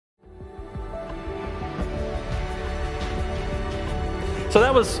So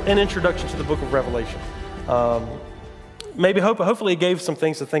that was an introduction to the book of Revelation. Hopefully it gave some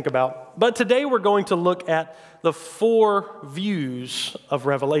things to think about. But today we're going to look at the 4 views of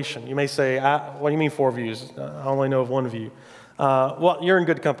Revelation. You may say, what do you mean 4 views? I only know of one view. Well, you're in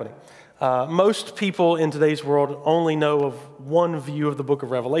good company. Most people in today's world only know of one view of the book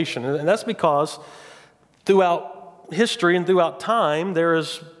of Revelation. And that's because throughout history and throughout time,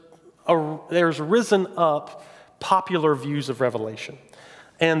 there's risen up popular views of Revelation.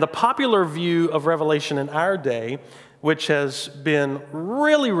 And the popular view of Revelation in our day, which has been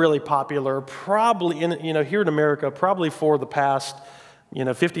really, really popular, probably here in America, probably for the past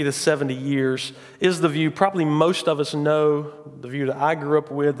 50 to 70 years, is the view probably most of us know, the view that I grew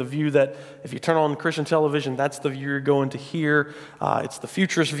up with, the view that if you turn on Christian television, that's the view you're going to hear. It's the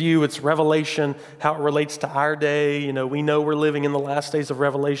futurist view, it's Revelation, how it relates to our day. We know we're living in the last days of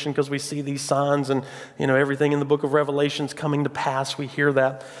Revelation because we see these signs and, everything in the book of Revelation is coming to pass. We hear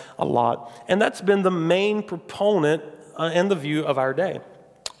that a lot. And that's been the main proponent and the view of our day.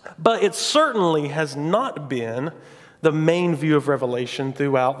 But it certainly has not been the main view of Revelation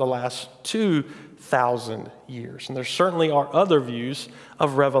throughout the last 2,000 years. And there certainly are other views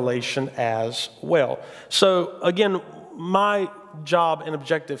of Revelation as well. So again, my job and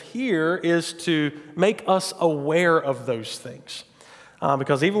objective here is to make us aware of those things.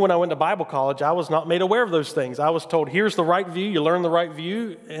 Because even when I went to Bible college, I was not made aware of those things. I was told, here's the right view, you learn the right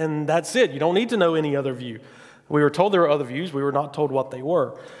view, and that's it. You don't need to know any other view. We were told there were other views. We were not told what they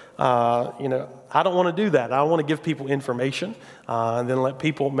were. I don't want to do that. I want to give people information and then let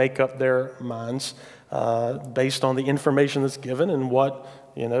people make up their minds based on the information that's given and what,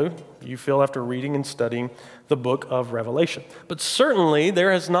 you feel after reading and studying the book of Revelation. But certainly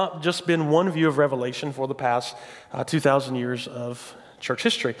there has not just been one view of Revelation for the past 2,000 years of church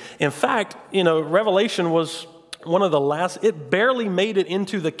history. In fact, Revelation was one of the last, it barely made it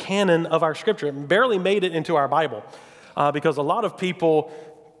into the canon of our scripture. It barely made it into our Bible because a lot of people,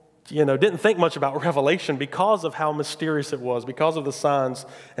 didn't think much about Revelation because of how mysterious it was, because of the signs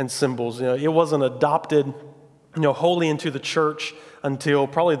and symbols. It wasn't adopted, wholly into the church until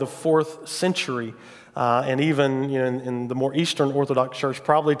probably the 4th century. And even, in the more Eastern Orthodox Church,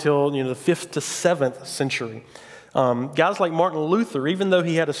 probably till, the 5th to 7th century. Guys like Martin Luther, even though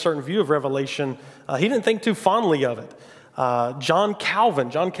he had a certain view of Revelation, he didn't think too fondly of it. John Calvin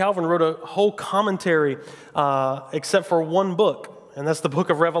wrote a whole commentary except for one book, and that's the book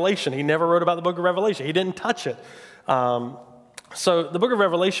of Revelation. He never wrote about the book of Revelation. He didn't touch it. So the book of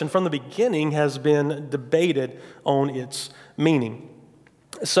Revelation from the beginning has been debated on its meaning.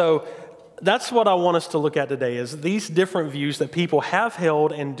 So that's what I want us to look at today, is these different views that people have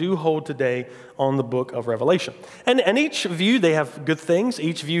held and do hold today on the book of Revelation. And each view, they have good things.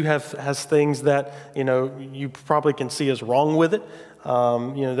 Each view has things that, you probably can see as wrong with it.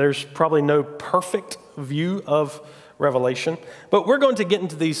 There's probably no perfect view of Revelation. But we're going to get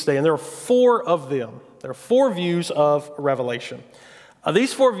into these today, and there are 4 of them. There are 4 views of Revelation.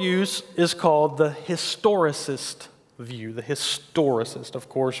 These 4 views is called the historicist view, the historicist. Of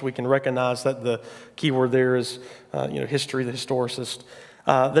course, we can recognize that the key word there is, history, the historicist.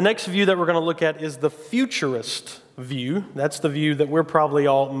 The next view that we're going to look at is the futurist view. That's the view that we're probably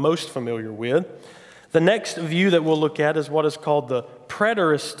all most familiar with. The next view that we'll look at is what is called the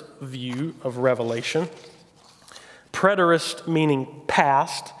preterist view of Revelation. Preterist meaning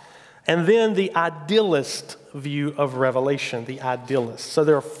past. And then the idealist view of Revelation, the idealist. So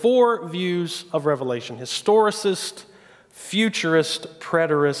there are 4 views of Revelation: historicist, futurist,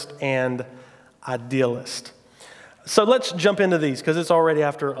 preterist, and idealist. So let's jump into these because it's already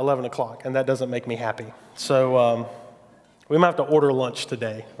after 11 o'clock and that doesn't make me happy. So we might have to order lunch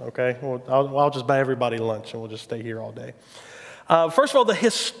today, okay? I'll just buy everybody lunch and we'll just stay here all day. First of all, the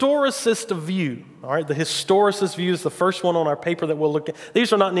historicist view. All right, the historicist view is the first one on our paper that we'll look at.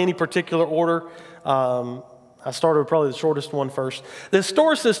 These are not in any particular order. I started with probably the shortest one first. The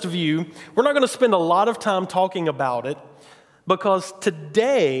historicist view, we're not going to spend a lot of time talking about it because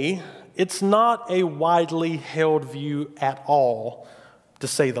today it's not a widely held view at all, to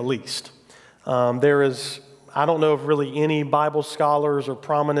say the least. I don't know of really any Bible scholars or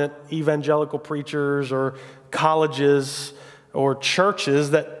prominent evangelical preachers or colleges or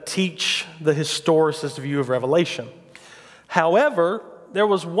churches that teach the historicist view of Revelation. However, there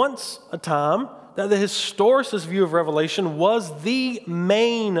was once a time that the historicist view of Revelation was the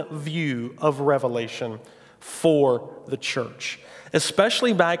main view of Revelation for the church,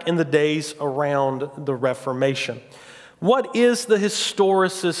 especially back in the days around the Reformation. What is the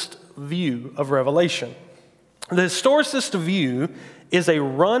historicist view of Revelation? The historicist view is a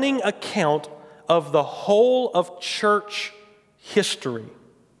running account of the whole of church history,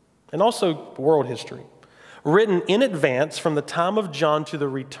 and also world history, written in advance from the time of John to the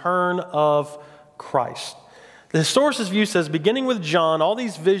return of Christ. The historicist view says, beginning with John, all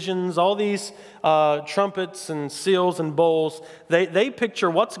these visions, all these trumpets and seals and bowls, they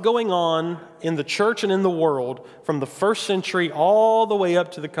picture what's going on in the church and in the world from the first century all the way up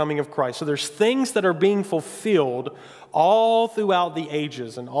to the coming of Christ. So there's things that are being fulfilled all throughout the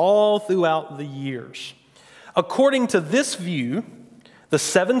ages and all throughout the years. According to this view, the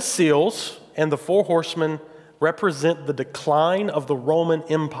 7 seals and the 4 horsemen represent the decline of the Roman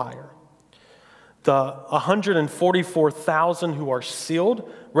Empire. The 144,000 who are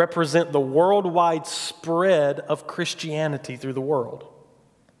sealed represent the worldwide spread of Christianity through the world.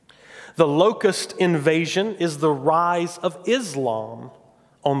 The locust invasion is the rise of Islam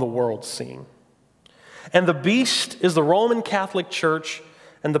on the world scene. And the beast is the Roman Catholic Church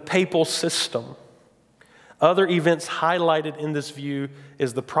and the papal system. Other events highlighted in this view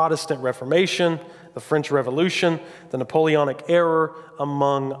is the Protestant Reformation, the French Revolution, the Napoleonic era,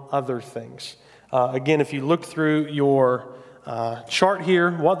 among other things. Again, if you look through your chart here,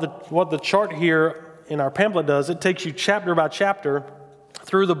 what the chart here in our pamphlet does, it takes you chapter by chapter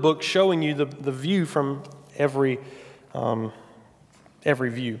through the book, showing you the view from every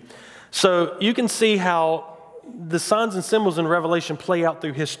view. So you can see how the signs and symbols in Revelation play out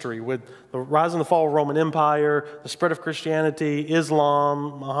through history with the rise and the fall of the Roman Empire, the spread of Christianity,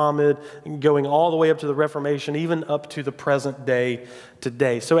 Islam, Muhammad, going all the way up to the Reformation, even up to the present day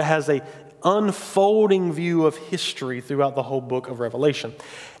today. So it has a unfolding view of history throughout the whole book of Revelation.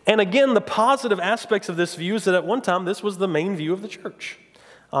 And again, the positive aspects of this view is that at one time this was the main view of the church.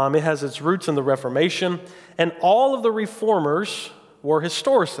 It has its roots in the Reformation, and all of the reformers were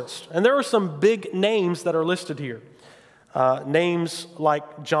historicists. And there are some big names that are listed here. Names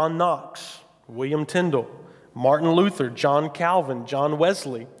like John Knox, William Tyndale, Martin Luther, John Calvin, John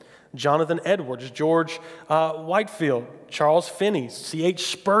Wesley, Jonathan Edwards, George Whitefield, Charles Finney, C.H.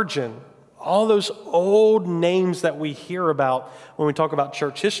 Spurgeon. All those old names that we hear about when we talk about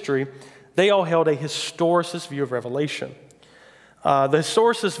church history, they all held a historicist view of Revelation. The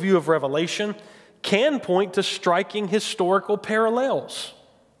historicist view of Revelation can point to striking historical parallels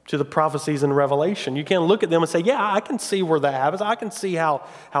to the prophecies in Revelation. You can look at them and say, yeah, I can see where that happens. I can see how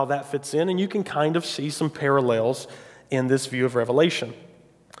that fits in, and you can kind of see some parallels in this view of Revelation.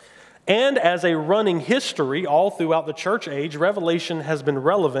 And as a running history all throughout the church age, Revelation has been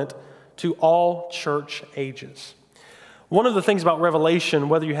relevant to all church ages. One of the things about Revelation,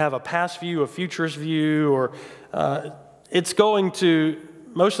 whether you have a past view, a futurist view, or it's going to,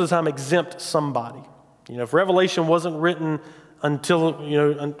 most of the time, exempt somebody. You know, if Revelation wasn't written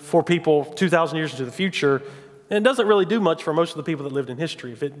until, for people 2,000 years into the future, it doesn't really do much for most of the people that lived in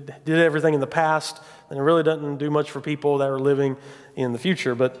history. If it did everything in the past, then it really doesn't do much for people that are living in the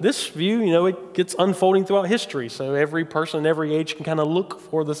future. But this view, it gets unfolding throughout history. So every person in every age can kind of look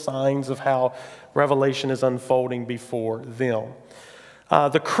for the signs of how Revelation is unfolding before them.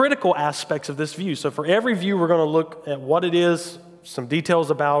 The critical aspects of this view. So for every view, we're going to look at what it is, some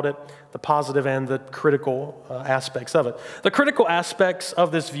details about it, the positive and the critical aspects of it. The critical aspects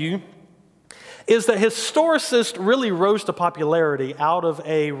of this view is that historicists really rose to popularity out of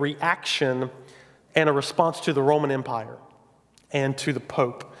a reaction and a response to the Roman Empire and to the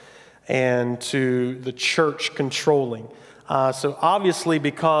Pope and to the church controlling. So obviously,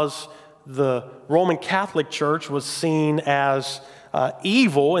 because the Roman Catholic Church was seen as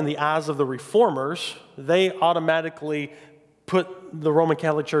evil in the eyes of the reformers, they automatically put the Roman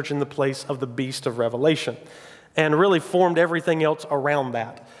Catholic Church in the place of the beast of Revelation and really formed everything else around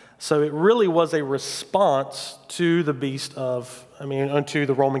that. So it really was a response to the to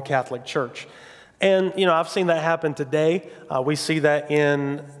the Roman Catholic Church. And, I've seen that happen today. We see that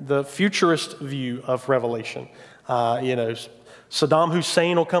in the futurist view of Revelation. Saddam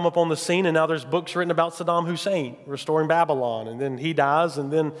Hussein will come up on the scene, and now there's books written about Saddam Hussein restoring Babylon, and then he dies, and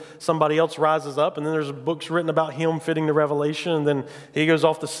then somebody else rises up, and then there's books written about him fitting the Revelation, and then he goes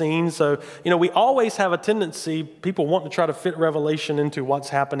off the scene. So, we always have a tendency, people want to try to fit Revelation into what's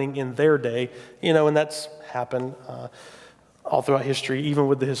happening in their day, and that's happened all throughout history, even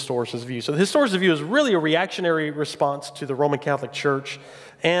with the historicist view. So the historicist view is really a reactionary response to the Roman Catholic Church,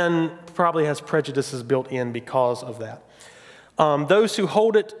 and probably has prejudices built in because of that. Those who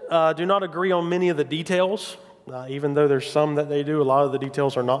hold it do not agree on many of the details, even though there's some that they do. A lot of the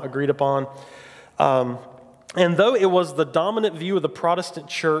details are not agreed upon. And though it was the dominant view of the Protestant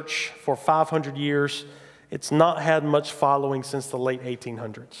church for 500 years, it's not had much following since the late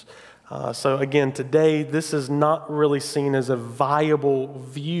 1800s. So again, today, this is not really seen as a viable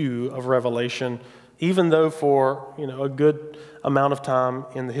view of Revelation even though for a good amount of time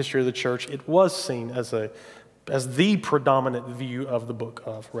in the history of the church, it was seen as the predominant view of the book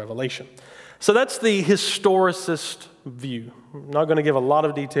of Revelation. So that's the historicist view. I'm not going to give a lot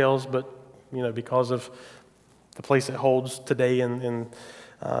of details, but because of the place it holds today in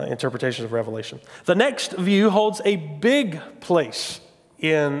interpretations of Revelation. The next view holds a big place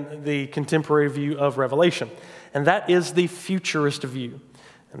in the contemporary view of Revelation, and that is the futurist view.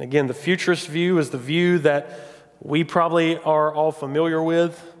 And again, the futurist view is the view that we probably are all familiar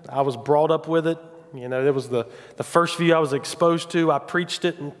with. I was brought up with it. It was the first view I was exposed to. I preached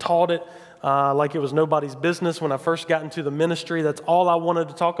it and taught it like it was nobody's business when I first got into the ministry. That's all I wanted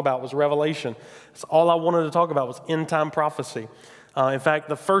to talk about was Revelation. That's all I wanted to talk about was end-time prophecy. In fact,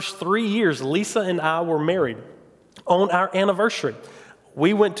 the first 3 years, Lisa and I were married. On our anniversary,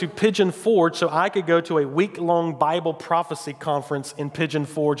 we went to Pigeon Forge so I could go to a week-long Bible prophecy conference in Pigeon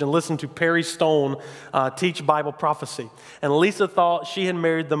Forge and listen to Perry Stone teach Bible prophecy. And Lisa thought she had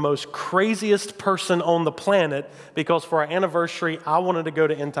married the most craziest person on the planet because for our anniversary, I wanted to go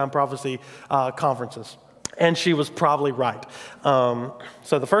to end-time prophecy conferences. And she was probably right.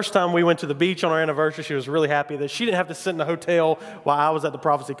 So the first time we went to the beach on our anniversary, she was really happy that she didn't have to sit in a hotel while I was at the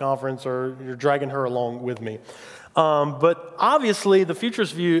prophecy conference or you're dragging her along with me. But obviously, the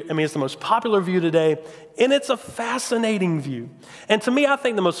futurist view, it's the most popular view today, and it's a fascinating view. And to me, I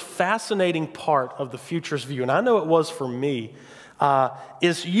think the most fascinating part of the futurist view, and I know it was for me,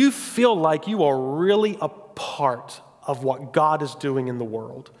 is you feel like you are really a part of what God is doing in the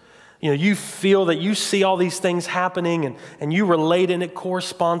world. You feel that you see all these things happening and you relate and it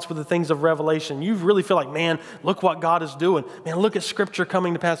corresponds with the things of Revelation. You really feel like, man, look what God is doing. Man, look at Scripture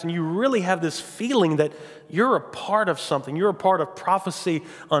coming to pass. And you really have this feeling that you're a part of something. You're a part of prophecy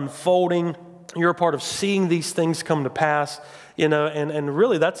unfolding. You're a part of seeing these things come to pass. And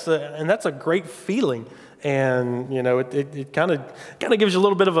really that's a great feeling. And, it kind of gives you a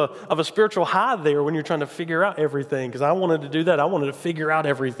little bit of a spiritual high there when you're trying to figure out everything. Because I wanted to do that. I wanted to figure out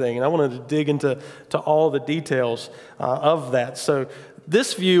everything. And I wanted to dig into all the details of that. So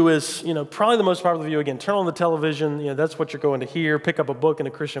this view is, probably the most popular view. Again, turn on the television. That's what you're going to hear. Pick up a book in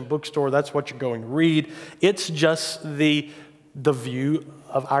a Christian bookstore. That's what you're going to read. It's just the view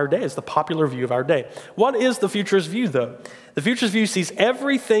of our day. It's the popular view of our day. What is the futurist view, though? The futurist view sees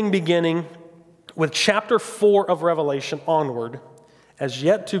everything beginning with chapter 4 of Revelation onward as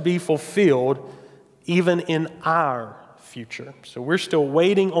yet to be fulfilled even in our future. So we're still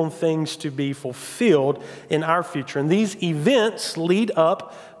waiting on things to be fulfilled in our future. And these events lead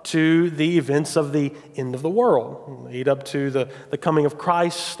up to the events of the end of the world, lead up to the coming of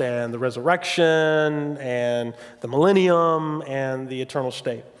Christ and the resurrection and the millennium and the eternal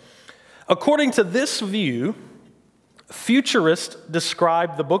state. According to this view, futurists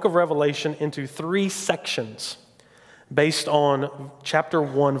describe the book of Revelation into 3 sections based on chapter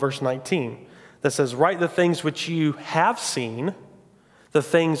 1, verse 19, that says, write the things which you have seen, the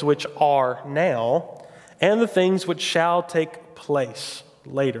things which are now, and the things which shall take place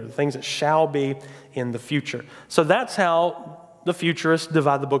later, the things that shall be in the future. So that's how the futurists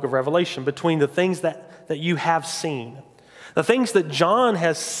divide the book of Revelation between the things that you have seen. The things that John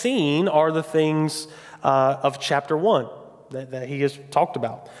has seen are the things of chapter 1 that he has talked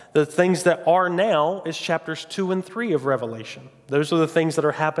about. The things that are now is chapters 2 and 3 of Revelation. Those are the things that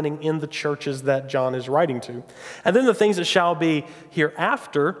are happening in the churches that John is writing to. And then the things that shall be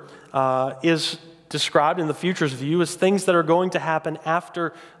hereafter is described in the futurist view as things that are going to happen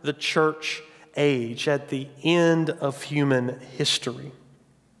after the church age, at the end of human history.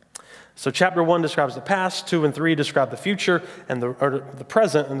 So chapter 1 describes the past, 2 and 3 describe the future, and the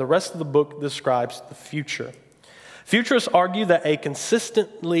present, and the rest of the book describes the future. Futurists argue that a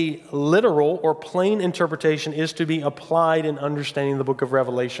consistently literal or plain interpretation is to be applied in understanding the book of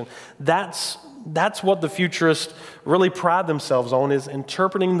Revelation. That's what the futurists really pride themselves on, is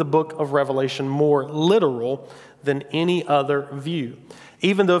interpreting the book of Revelation more literal than any other view.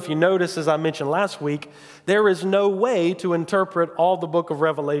 Even though, if you notice, as I mentioned last week, there is no way to interpret all the book of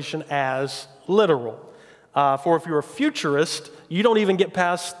Revelation as literal. For if you're a futurist, you don't even get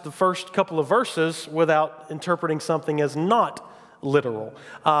past the first couple of verses without interpreting something as not literal.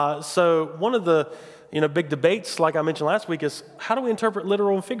 So one of the big debates, like I mentioned last week, is how do we interpret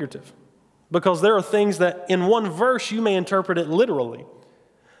literal and figurative? Because there are things that in one verse you may interpret it literally,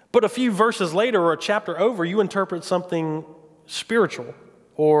 but a few verses later or a chapter over, you interpret something spiritual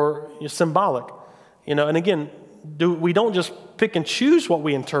or symbolic. And again, we don't just pick and choose what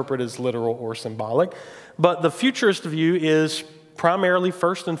we interpret as literal or symbolic, but the futurist view is primarily,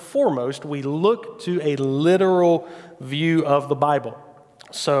 first and foremost, we look to a literal view of the Bible.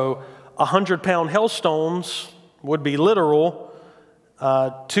 So 100-pound hailstones would be literal.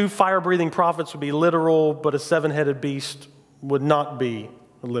 2 fire-breathing prophets would be literal, but a 7-headed beast would not be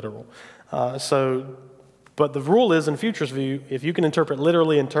literal. But the rule is, in Futurist View, if you can interpret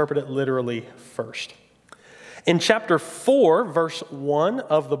it literally first. In chapter 4, verse 1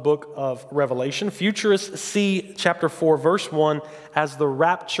 of the book of Revelation, futurists see chapter 4, verse 1 as the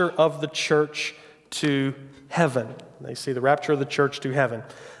rapture of the church to heaven. They see the rapture of the church to heaven.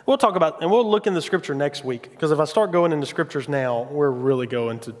 We'll talk about, and we'll look in the scripture next week, because if I start going into scriptures now, we're really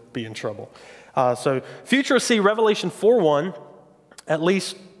going to be in trouble. So futurists see Revelation 4:1, at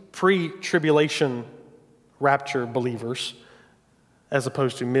least pre-tribulation rapture believers, as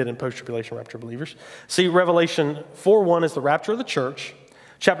opposed to mid and post-tribulation rapture believers. See Revelation 4:1 as the rapture of the church.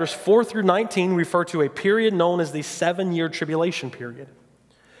 Chapters 4 through 19 refer to a period known as the 7-year tribulation period.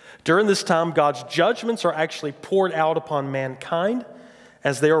 During this time, God's judgments are actually poured out upon mankind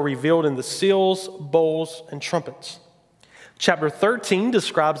as they are revealed in the seals, bowls, and trumpets. Chapter 13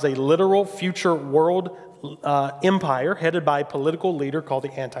 describes a literal future world empire headed by a political leader called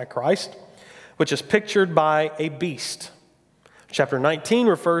the Antichrist, which is pictured by a beast. Chapter 19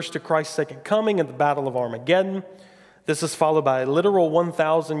 refers to Christ's second coming and the Battle of Armageddon. This is followed by a literal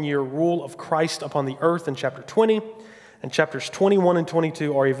 1,000-year rule of Christ upon the earth in chapter 20. And chapters 21 and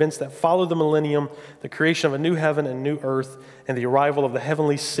 22 are events that follow the millennium, the creation of a new heaven and new earth, and the arrival of the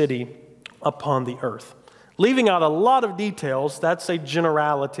heavenly city upon the earth. Leaving out a lot of details, that's a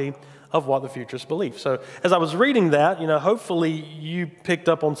generality of what the futurists believe. So as I was reading that, hopefully you picked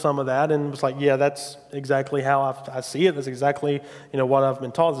up on some of that and was like, yeah, that's exactly how I see it. That's exactly, what I've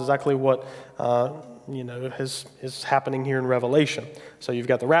been taught. That's exactly what, is happening here in Revelation. So you've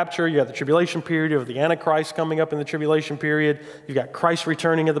got the rapture, you have the tribulation period, you have the Antichrist coming up in the tribulation period, you've got Christ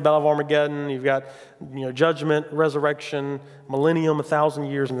returning at the Battle of Armageddon, you've got, judgment, resurrection, millennium, 1,000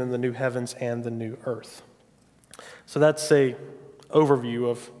 years, and then the new heavens and the new earth. So that's a overview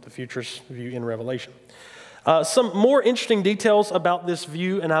of the futurist view in Revelation. Some more interesting details about this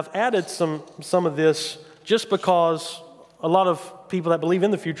view, and I've added some of this just because a lot of people that believe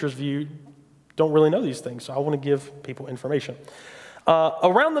in the futurist view don't really know these things, so I want to give people information.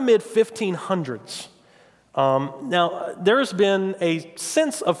 Around the mid-1500s, now there's been a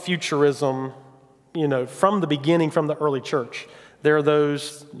sense of futurism, from the beginning, from the early church. There are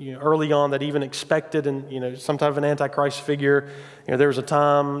those early on that even expected some type of an Antichrist figure. There was a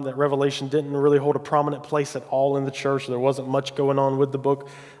time that Revelation didn't really hold a prominent place at all in the church. There wasn't much going on with the book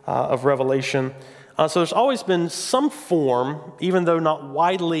of Revelation. So there's always been some form, even though not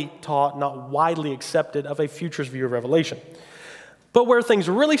widely taught, not widely accepted, of a futurist view of Revelation. But where things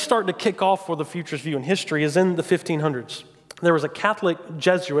really start to kick off for the futurist view in history is in the 1500s. There was a Catholic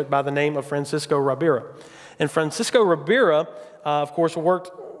Jesuit by the name of Francisco Ribera. And Francisco Ribera, of course, worked,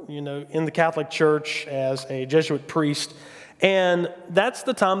 in the Catholic Church as a Jesuit priest. And that's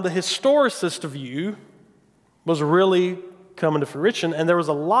the time the historicist view was really coming to fruition. And there was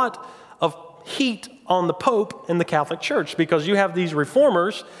a lot of heat on the Pope in the Catholic Church because you have these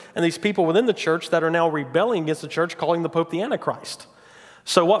reformers and these people within the church that are now rebelling against the church, calling the Pope the Antichrist.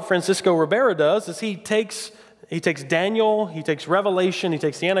 So what Francisco Ribera does is he takes Daniel, he takes Revelation, he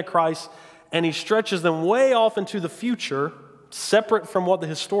takes the Antichrist, and he stretches them way off into the future, separate from what the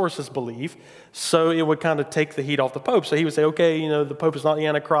historicists believe, so it would kind of take the heat off the Pope. So he would say, okay, the Pope is not the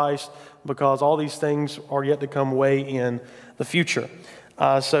Antichrist because all these things are yet to come way in the future.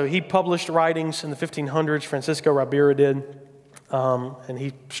 So he published writings in the 1500s, Francisco Ribera did, and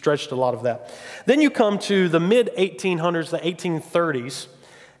he stretched a lot of that. Then you come to the mid-1800s, the 1830s,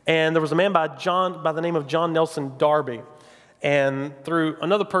 and there was a man by the name of John Nelson Darby, and through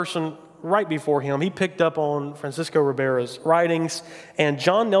another person right before him, he picked up on Francisco Ribera's writings, and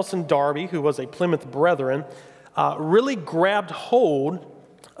John Nelson Darby, who was a Plymouth Brethren, really grabbed hold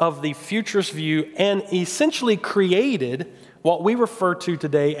of the futurist view and essentially created what we refer to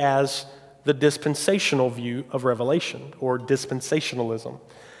today as the dispensational view of Revelation, or dispensationalism.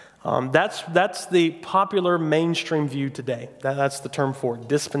 That's the popular mainstream view today. That's the term for it,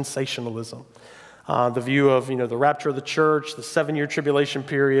 dispensationalism. The view of the rapture of the church, the 7-year tribulation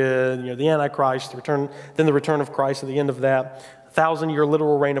period, the Antichrist, then the return of Christ at the end of that, 1,000-year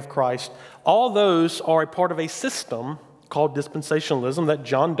literal reign of Christ. All those are a part of a system called dispensationalism that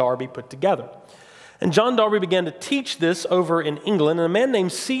John Darby put together. And John Darby began to teach this over in England, and a man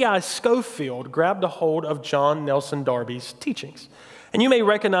named C.I. Scofield grabbed a hold of John Nelson Darby's teachings. And you may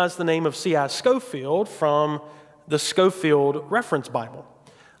recognize the name of C.I. Scofield from the Scofield Reference Bible.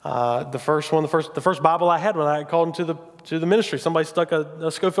 The first Bible I had when I called into to the ministry. Somebody stuck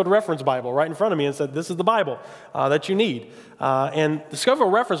a Scofield Reference Bible right in front of me and said, this is the Bible that you need. And the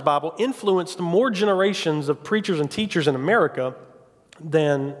Scofield Reference Bible influenced more generations of preachers and teachers in America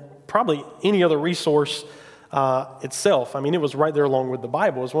than probably any other resource itself. I mean, it was right there along with the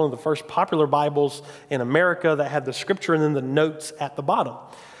Bible. It was one of the first popular Bibles in America that had the scripture and then the notes at the bottom.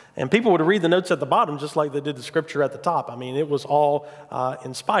 And people would read the notes at the bottom just like they did the scripture at the top. I mean, it was all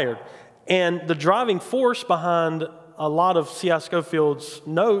inspired. And the driving force behind a lot of C.I. Scofield's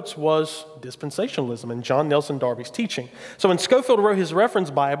notes was dispensationalism and John Nelson Darby's teaching. So when Scofield wrote his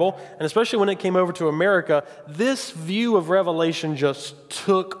reference Bible, and especially when it came over to America, this view of Revelation just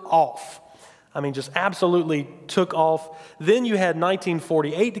took off. I mean, just absolutely took off. Then you had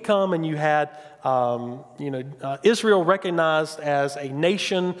 1948 to come, and you had Israel recognized as a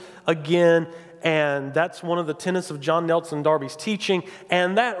nation again, and that's one of the tenets of John Nelson Darby's teaching,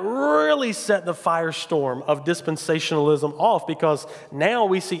 and that really set the firestorm of dispensationalism off, because now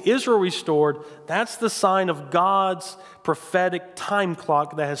we see Israel restored. That's the sign of God's prophetic time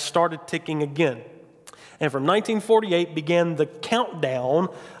clock that has started ticking again. And from 1948 began the countdown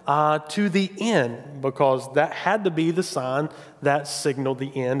to the end, because that had to be the sign that signaled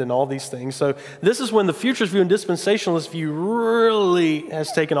the end and all these things. So this is when the futurist view and dispensationalist view really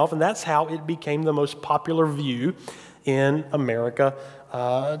has taken off, and that's how it became the most popular view in America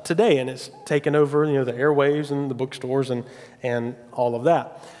today. And it's taken over, the airwaves and the bookstores and all of that.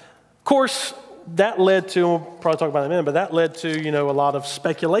 Of course, that led to, we'll probably talk about it in a minute, but that led to, a lot of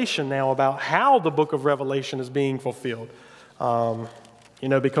speculation now about how the book of Revelation is being fulfilled.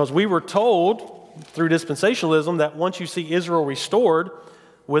 Because we were told through dispensationalism that once you see Israel restored,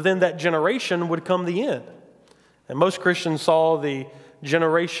 within that generation would come the end. And most Christians saw the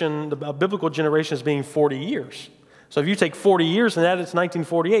biblical generation as being 40 years. So if you take 40 years and that it's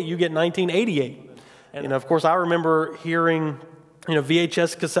 1948, you get 1988. And of course, I remember hearing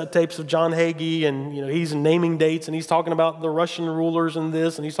VHS cassette tapes of John Hagee, and he's naming dates, and he's talking about the Russian rulers and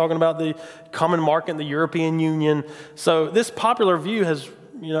this, and he's talking about the common market and the European Union. So this popular view has,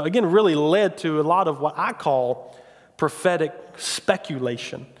 again, really led to a lot of what I call prophetic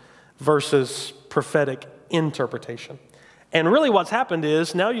speculation versus prophetic interpretation. And really what's happened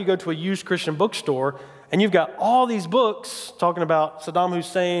is now you go to a used Christian bookstore and you've got all these books talking about Saddam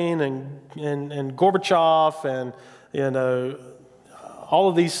Hussein and Gorbachev and all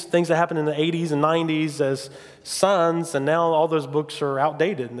of these things that happened in the 80s and 90s as sons, and now all those books are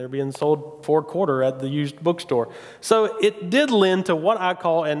outdated and they're being sold for a quarter at the used bookstore. So it did lend to what I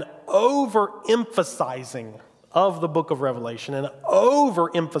call an overemphasizing of the book of Revelation, and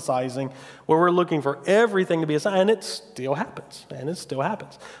overemphasizing where we're looking for everything to be a sign, and it still happens,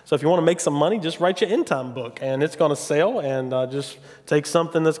 So if you want to make some money, just write your end time book, and it's going to sell, and just take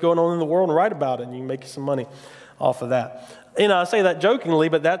something that's going on in the world and write about it, and you can make some money off of that. I say that jokingly,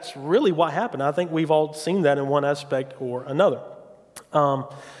 but that's really what happened. I think we've all seen that in one aspect or another.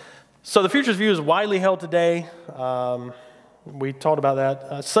 So the futurist view is widely held today. We talked about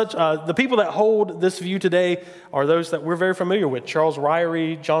that. The people that hold this view today are those that we're very familiar with. Charles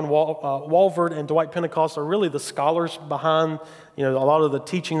Ryrie, John Walvoord, and Dwight Pentecost are really the scholars behind a lot of the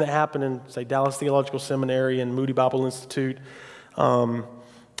teaching that happened in, say, Dallas Theological Seminary and Moody Bible Institute.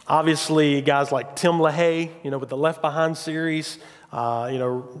 Obviously, guys like Tim LaHaye, with the Left Behind series,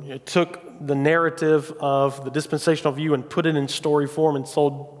 took the narrative of the dispensational view and put it in story form and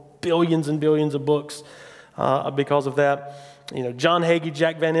sold billions and billions of books because of that. John Hagee,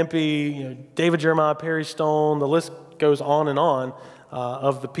 Jack Van Impe, David Jeremiah, Perry Stone, the list goes on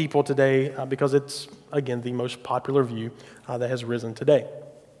of the people today because it's, again, the most popular view that has risen today.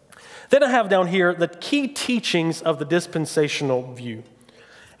 Then I have down here the key teachings of the dispensational view.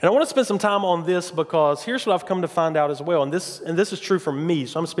 And I want to spend some time on this because here's what I've come to find out as well. And this is true for me,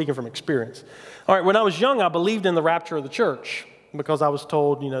 so I'm speaking from experience. All right, when I was young, I believed in the rapture of the church because I was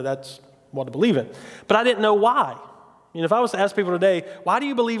told, that's what to believe in. But I didn't know why. If I was to ask people today, why do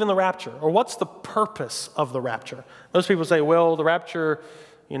you believe in the rapture? Or what's the purpose of the rapture? Most people say, well, the rapture,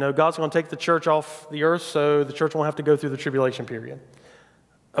 God's going to take the church off the earth so the church won't have to go through the tribulation period.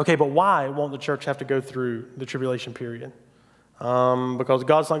 Okay, but why won't the church have to go through the tribulation period? Because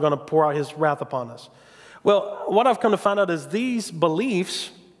God's not going to pour out his wrath upon us. Well, what I've come to find out is these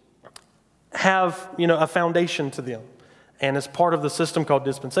beliefs have, a foundation to them. And it's part of the system called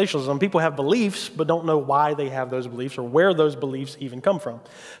dispensationalism. People have beliefs, but don't know why they have those beliefs or where those beliefs even come from.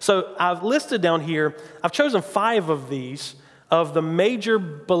 So I've listed down here, I've chosen 5 of these, of the major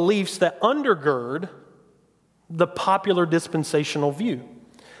beliefs that undergird the popular dispensational view.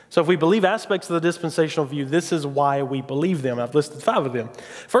 So if we believe aspects of the dispensational view, this is why we believe them. I've listed 5 of them.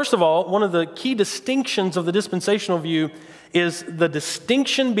 First of all, one of the key distinctions of the dispensational view is the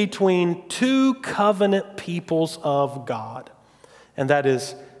distinction between 2 covenant peoples of God, and that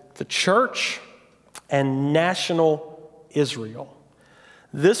is the church and national Israel.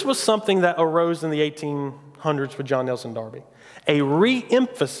 This was something that arose in the 1800s with John Nelson Darby, a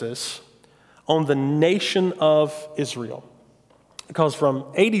re-emphasis on the nation of Israel. Because from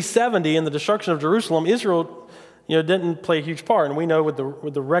AD 70 and the destruction of Jerusalem, Israel, didn't play a huge part. And we know with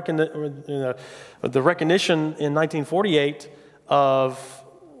the recognition in 1948 of,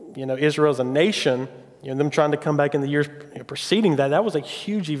 Israel as a nation, them trying to come back in the years preceding that, that was a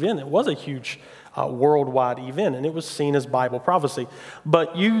huge event. It was a huge worldwide event, and it was seen as Bible prophecy.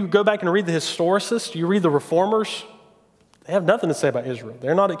 But you go back and read the historicists, you read the reformers, they have nothing to say about Israel.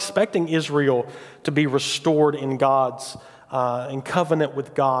 They're not expecting Israel to be restored in God's in covenant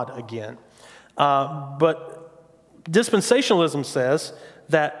with God again. But dispensationalism says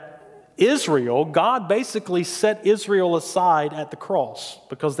that Israel, God basically set Israel aside at the cross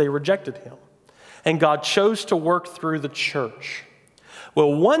because they rejected him. And God chose to work through the church.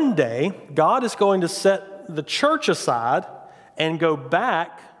 Well, one day, God is going to set the church aside and go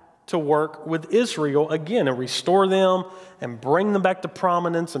back to work with Israel again and restore them and bring them back to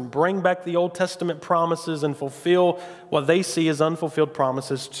prominence and bring back the Old Testament promises and fulfill what they see as unfulfilled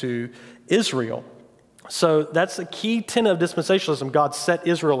promises to Israel. So that's the key tenet of dispensationalism. God set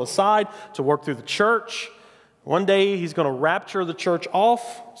Israel aside to work through the church. One day he's going to rapture the church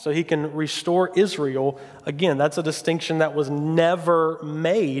off so he can restore Israel. Again, that's a distinction that was never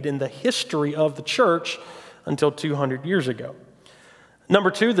made in the history of the church until 200 years ago.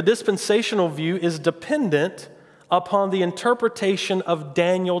 Number 2, the dispensational view is dependent upon the interpretation of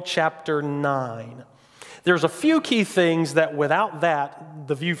Daniel chapter 9. There's a few key things that without that,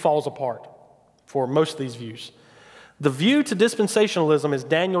 the view falls apart for most of these views. The view to dispensationalism is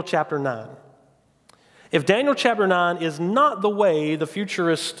Daniel chapter 9. If Daniel chapter 9 is not the way the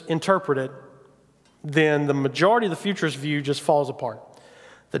futurists interpret it, then the majority of the futurist view just falls apart.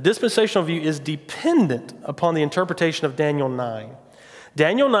 The dispensational view is dependent upon the interpretation of Daniel 9.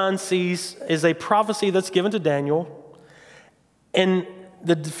 Daniel 9 is a prophecy that's given to Daniel, and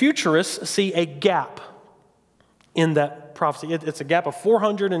the futurists see a gap in that prophecy. It's a gap of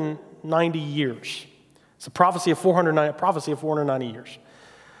 490 years. It's a prophecy of 490 years.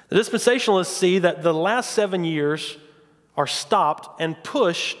 The dispensationalists see that the last 7 years are stopped and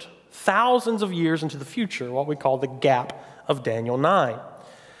pushed thousands of years into the future, what we call the gap of Daniel 9.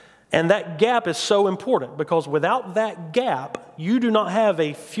 And that gap is so important because without that gap, you do not have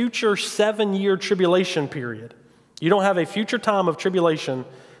a future 7-year tribulation period. You don't have a future time of tribulation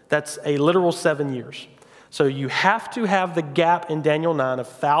that's a literal 7 years. So you have to have the gap in Daniel 9 of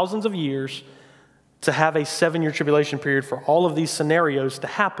thousands of years to have a 7-year tribulation period for all of these scenarios to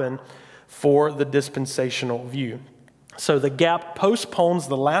happen for the dispensational view. So the gap postpones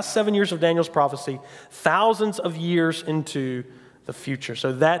the last 7 years of Daniel's prophecy thousands of years into the future.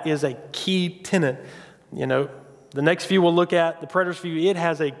 So that is a key tenet. The next view we'll look at, the preterist view, it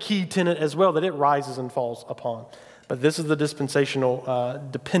has a key tenet as well that it rises and falls upon. But this is the dispensational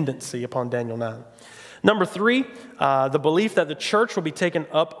dependency upon Daniel 9. Number 3, the belief that the church will be taken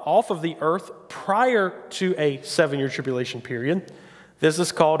up off of the earth prior to a 7-year tribulation period. This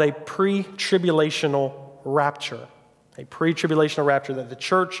is called a pre-tribulational rapture. A pre-tribulational rapture, that the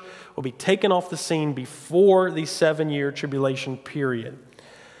church will be taken off the scene before the 7-year tribulation period.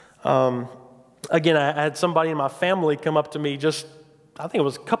 Again, I had somebody in my family come up to me I think it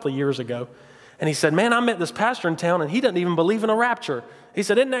was a couple of years ago, and he said, man, I met this pastor in town, and he doesn't even believe in a rapture. He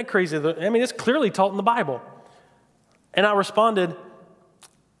said, isn't that crazy? It's clearly taught in the Bible. And I responded,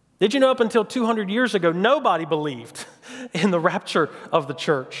 did you know up until 200 years ago, nobody believed in the rapture of the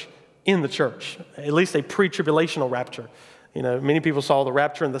church? In the church, at least a pre-tribulational rapture. Many people saw the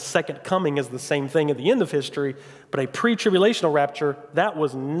rapture and the second coming as the same thing at the end of history, but a pre-tribulational rapture, that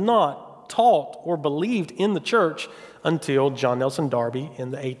was not taught or believed in the church until John Nelson Darby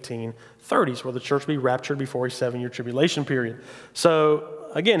in the 1830s, where the church would be raptured before a 7-year tribulation period. So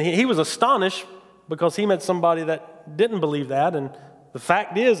again, he was astonished because he met somebody that didn't believe that, and the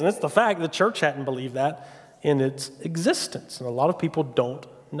fact is, and it's the fact, the church hadn't believed that in its existence, and a lot of people don't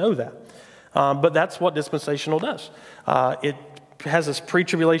know that. But that's what dispensational does. It has this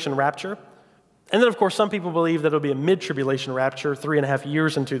pre-tribulation rapture. And then, of course, some people believe that it'll be a mid-tribulation rapture, 3.5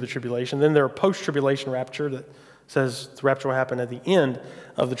 years into the tribulation. Then there are post-tribulation rapture that says the rapture will happen at the end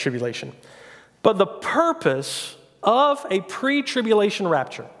of the tribulation. But the purpose of a pre-tribulation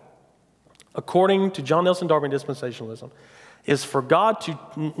rapture, according to John Nelson Darby and dispensationalism, is for God to,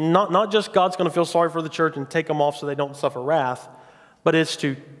 not just God's going to feel sorry for the church and take them off so they don't suffer wrath, but it's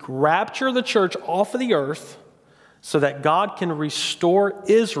to rapture the church off of the earth so that God can restore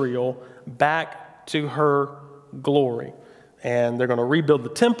Israel back to her glory. And they're going to rebuild the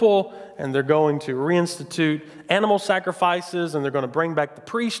temple, and they're going to reinstitute animal sacrifices, and they're going to bring back the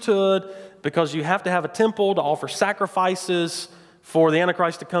priesthood, because you have to have a temple to offer sacrifices for the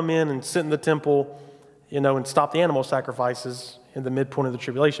Antichrist to come in and sit in the temple, and stop the animal sacrifices in the midpoint of the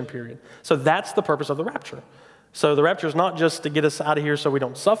tribulation period. So that's the purpose of the rapture. So the rapture is not just to get us out of here so we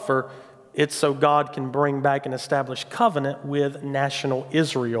don't suffer. It's so God can bring back and establish covenant with national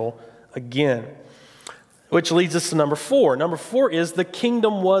Israel again. Which leads us to number 4. Number 4 is the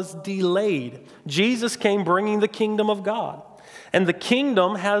kingdom was delayed. Jesus came bringing the kingdom of God. And the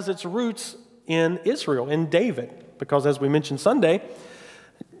kingdom has its roots in Israel, in David. Because as we mentioned Sunday,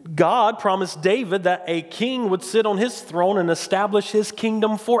 God promised David that a king would sit on his throne and establish his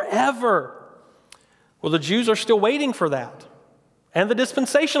kingdom forever. Well, the Jews are still waiting for that. And the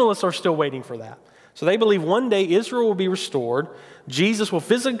dispensationalists are still waiting for that. So they believe one day Israel will be restored. Jesus will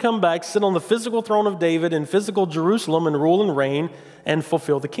physically come back, sit on the physical throne of David in physical Jerusalem and rule and reign and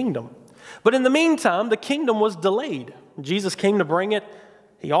fulfill the kingdom. But in the meantime, the kingdom was delayed. Jesus came to bring it.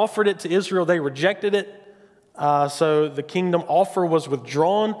 He offered it to Israel. They rejected it. So the kingdom offer was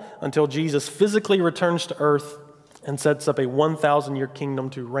withdrawn until Jesus physically returns to earth and sets up a 1,000-year kingdom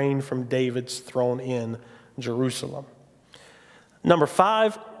to reign from David's throne in Jerusalem. Number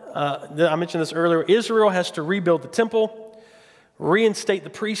 5, I mentioned this earlier, Israel has to rebuild the temple, reinstate the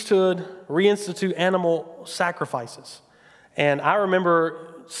priesthood, reinstitute animal sacrifices. And I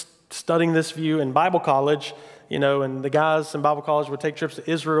remember studying this view in Bible college, and the guys in Bible college would take trips to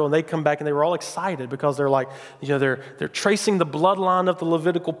Israel, and they'd come back, and they were all excited because they're like, they're tracing the bloodline of the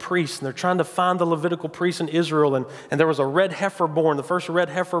Levitical priests, and they're trying to find the Levitical priests in Israel, and there was a red heifer born, the first red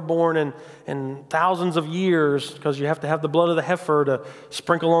heifer born in thousands of years, because you have to have the blood of the heifer to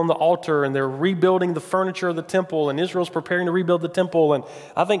sprinkle on the altar, and they're rebuilding the furniture of the temple, and Israel's preparing to rebuild the temple, and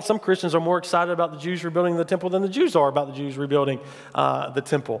I think some Christians are more excited about the Jews rebuilding the temple than the Jews are about the Jews rebuilding the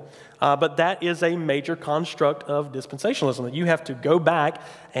temple. But that is a major construct of dispensationalism, that you have to go back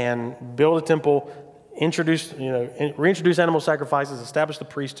and build a temple, reintroduce animal sacrifices, establish the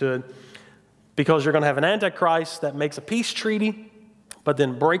priesthood, because you're going to have an antichrist that makes a peace treaty, but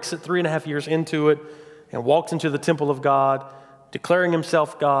then breaks it 3.5 years into it and walks into the temple of God, declaring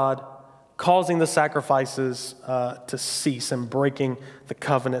himself God, causing the sacrifices to cease and breaking the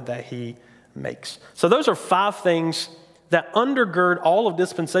covenant that he makes. So those are 5 things that undergird all of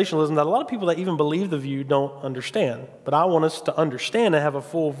dispensationalism that a lot of people that even believe the view don't understand. But I want us to understand and have a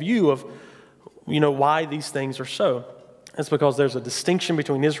full view of, why these things are so. It's because there's a distinction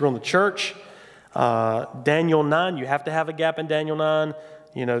between Israel and the church. Daniel 9, you have to have a gap in Daniel 9.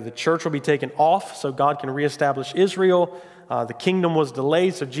 The church will be taken off so God can reestablish Israel. The kingdom was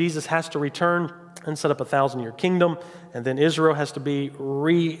delayed, so Jesus has to return and set up a 1,000-year kingdom. And then Israel has to be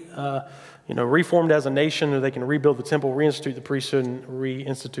reformed as a nation, or they can rebuild the temple, reinstitute the priesthood, and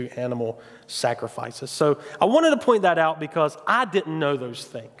reinstitute animal sacrifices. So I wanted to point that out because I didn't know those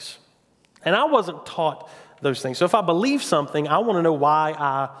things. And I wasn't taught those things. So if I believe something, I want to know why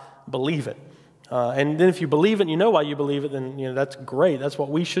I believe it. And then if you believe it and you know why you believe it, then that's great. That's what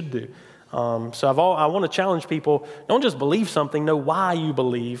we should do. So I want to challenge people, don't just believe something, know why you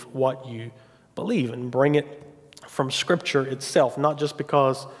believe what you believe and bring it from Scripture itself, not just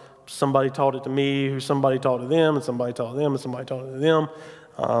because somebody taught it to me, who somebody taught to them, and somebody taught them, and somebody taught it to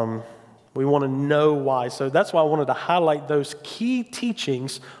them. We want to know why. So that's why I wanted to highlight those key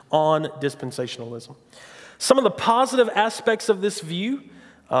teachings on dispensationalism. Some of the positive aspects of this view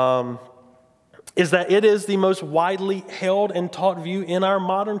is that it is the most widely held and taught view in our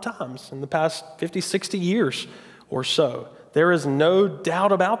modern times, in the past 50, 60 years or so. There is no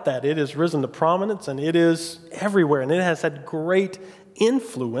doubt about that. It has risen to prominence, and it is everywhere, and it has had great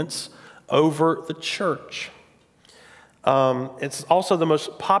influence over the church. It's also the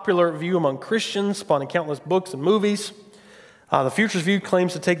most popular view among Christians, spawning countless books and movies. The Futurist view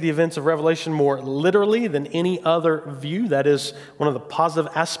claims to take the events of Revelation more literally than any other view. That is one of the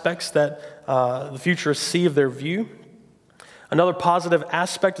positive aspects that the Futurists see of their view. Another positive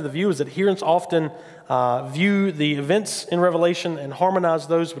aspect of the view is that adherents often view the events in Revelation and harmonize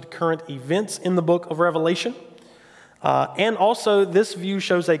those with current events in the book of Revelation. And also, this view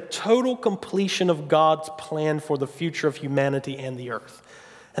shows a total completion of God's plan for the future of humanity and the earth.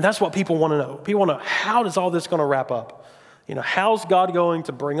 And that's what people want to know. People want to know, how is all this going to wrap up? How's God going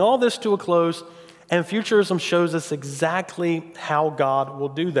to bring all this to a close? And Futurism shows us exactly how God will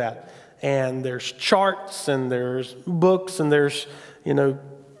do that. and there's charts, and there's books, and there's,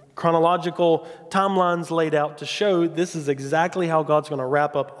 chronological timelines laid out to show this is exactly how God's going to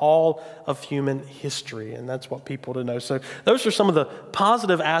wrap up all of human history, and that's what people to know. So those are some of the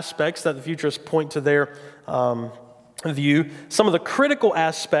positive aspects that the futurists point to their view. Some of the critical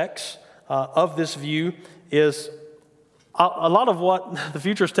aspects of this view is a lot of what the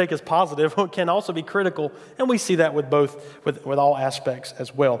futurists take as positive can also be critical, and we see that with all aspects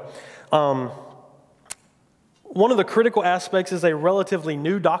as well. One of the critical aspects is a relatively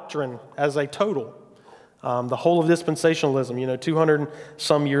new doctrine as a total. The whole of dispensationalism, 200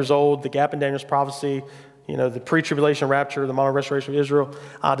 some years old, the gap in Daniel's prophecy, the pre-tribulation rapture, the modern restoration of Israel.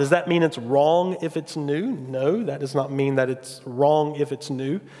 Does that mean it's wrong if it's new? No, that does not mean that it's wrong if it's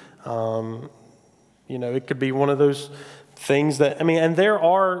new. It could be one of those things that, and there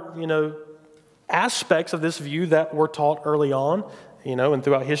are, aspects of this view that were taught early on, and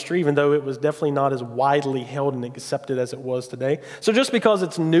throughout history, even though it was definitely not as widely held and accepted as it was today. So just because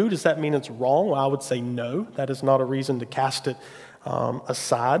it's new, does that mean it's wrong? Well, I would say no. That is not a reason to cast it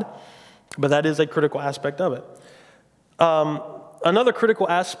aside. But that is a critical aspect of it. Another critical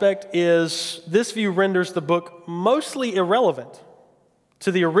aspect is this view renders the book mostly irrelevant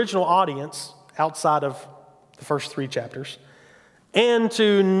to the original audience outside of the first 3 chapters and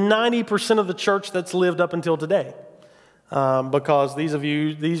to 90% of the church that's lived up until today. Because these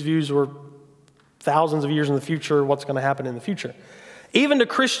views were thousands of years in the future, what's going to happen in the future. Even to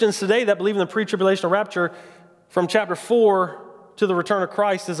Christians today that believe in the pre-tribulation rapture, from chapter 4 to the return of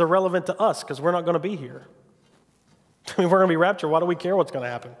Christ is irrelevant to us because we're not going to be here. We're going to be raptured. Why do we care what's going to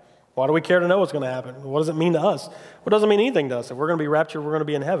happen? Why do we care to know what's going to happen? What does it mean to us? Well, it doesn't mean anything to us. If we're going to be raptured, we're going to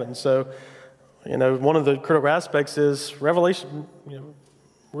be in heaven. So, one of the critical aspects is Revelation,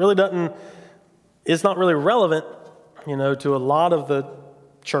 it's not really relevant to a lot of the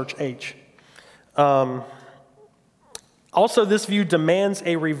church age. Also, this view demands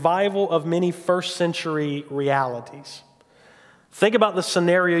a revival of many first century realities. Think about the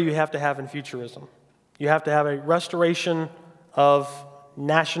scenario you have to have in futurism. You have to have a restoration of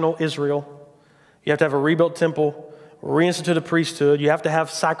national Israel. You have to have a rebuilt temple, reinstituted priesthood. You have to have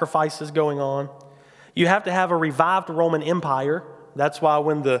sacrifices going on. You have to have a revived Roman Empire. That's why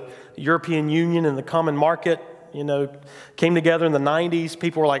when the European Union and the Common Market came together in the 90s,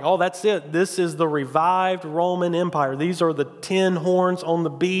 people were like, oh, that's it. This is the revived Roman Empire. These are the 10 horns on the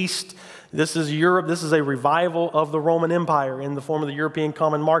beast. This is Europe. This is a revival of the Roman Empire in the form of the European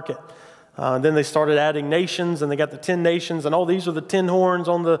Common Market. Then they started adding nations, and they got the 10 nations, and these are the 10 horns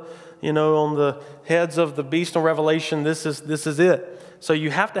on the, on the heads of the beast in Revelation. This is it. So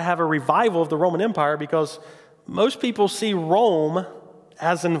you have to have a revival of the Roman Empire because most people see Rome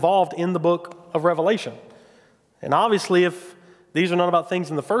as involved in the book of Revelation. And obviously, if these are not about things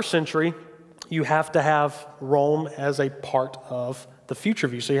in the first century, you have to have Rome as a part of the future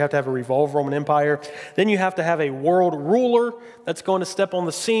view. So you have to have a revolved Roman Empire. Then you have to have a world ruler that's going to step on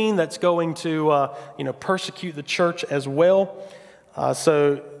the scene, that's going to persecute the church as well.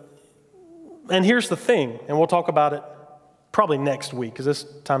 And here's the thing, and we'll talk about it probably next week because it's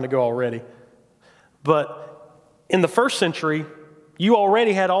time to go already. But in the first century, you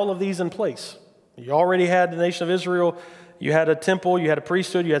already had all of these in place. You already had the nation of Israel. You had a temple, you had a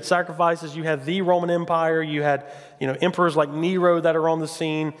priesthood, you had sacrifices, you had the Roman Empire, you had emperors like Nero that are on the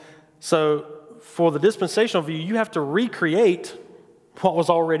scene. So for the dispensational view, you have to recreate what was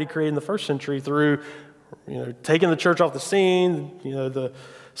already created in the first century through taking the church off the scene.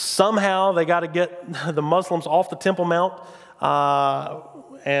 Somehow they got to get the Muslims off the Temple Mount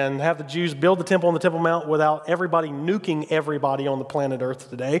and have the Jews build the temple on the Temple Mount without everybody nuking everybody on the planet Earth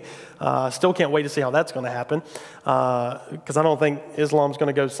today. Still can't wait to see how that's going to happen because I don't think Islam's going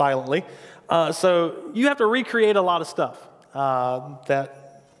to go silently. So you have to recreate a lot of stuff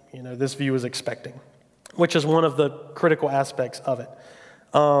that this view is expecting, which is one of the critical aspects of it.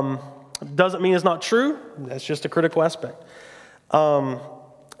 Doesn't mean it's not true. That's just a critical aspect.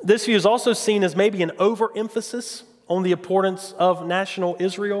 This view is also seen as maybe an overemphasis on the importance of national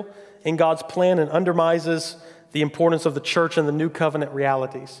Israel in God's plan and undermines the importance of the church and the new covenant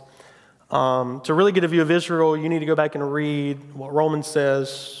realities. To really get a view of Israel, you need to go back and read what Romans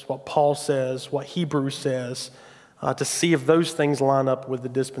says, what Paul says, what Hebrews says, to see if those things line up with the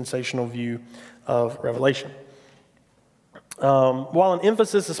dispensational view of Revelation. While an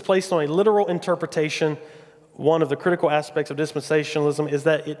emphasis is placed on a literal interpretation, one of the critical aspects of dispensationalism is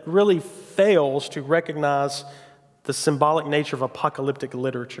that it really fails to recognize the symbolic nature of apocalyptic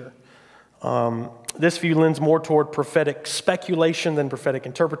literature. This view lends more toward prophetic speculation than prophetic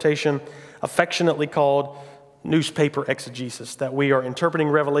interpretation, affectionately called newspaper exegesis, that we are interpreting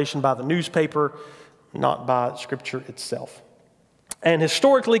Revelation by the newspaper, not by Scripture itself. And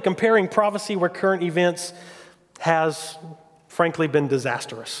historically, comparing prophecy with current events has, frankly, been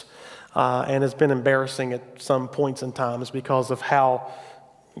disastrous and has been embarrassing at some points in times because of how,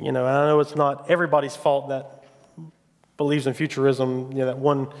 I know it's not everybody's fault that believes in futurism, that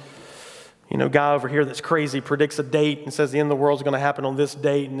one guy over here that's crazy predicts a date and says the end of the world is going to happen on this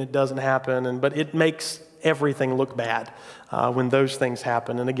date and it doesn't happen. But it makes everything look bad when those things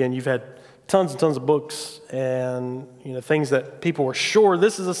happen. And again, you've had tons and tons of books and things that people were sure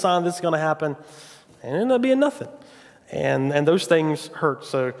this is a sign this is going to happen, and it ended up being nothing. And those things hurt.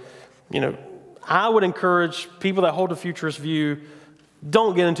 So, I would encourage people that hold a futurist view,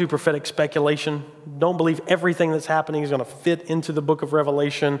 don't get into prophetic speculation. Don't believe everything that's happening is going to fit into the book of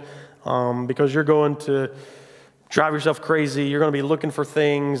Revelation, because you're going to drive yourself crazy. You're going to be looking for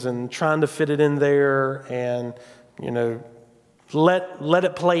things and trying to fit it in there, and let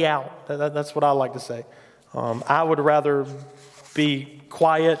it play out. That's what I like to say. I would rather be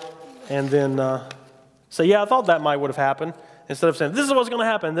quiet and then say, yeah, I thought that might would have happened, instead of saying, this is what's going to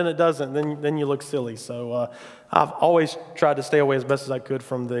happen, then it doesn't, then you look silly. So I've always tried to stay away as best as I could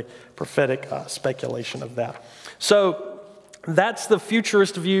from the prophetic speculation of that. So that's the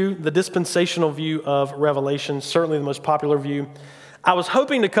futurist view, the dispensational view of Revelation, certainly the most popular view. I was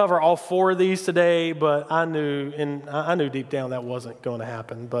hoping to cover all four of these today, but I knew deep down that wasn't going to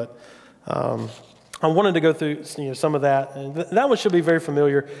happen. But I wanted to go through some of that, and that one should be very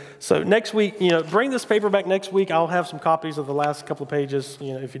familiar. So next week, bring this paper back next week. I'll have some copies of the last couple of pages,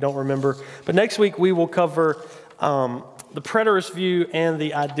 if you don't remember. But next week we will cover the preterist view and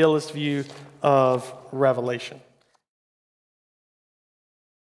the idealist view of Revelation.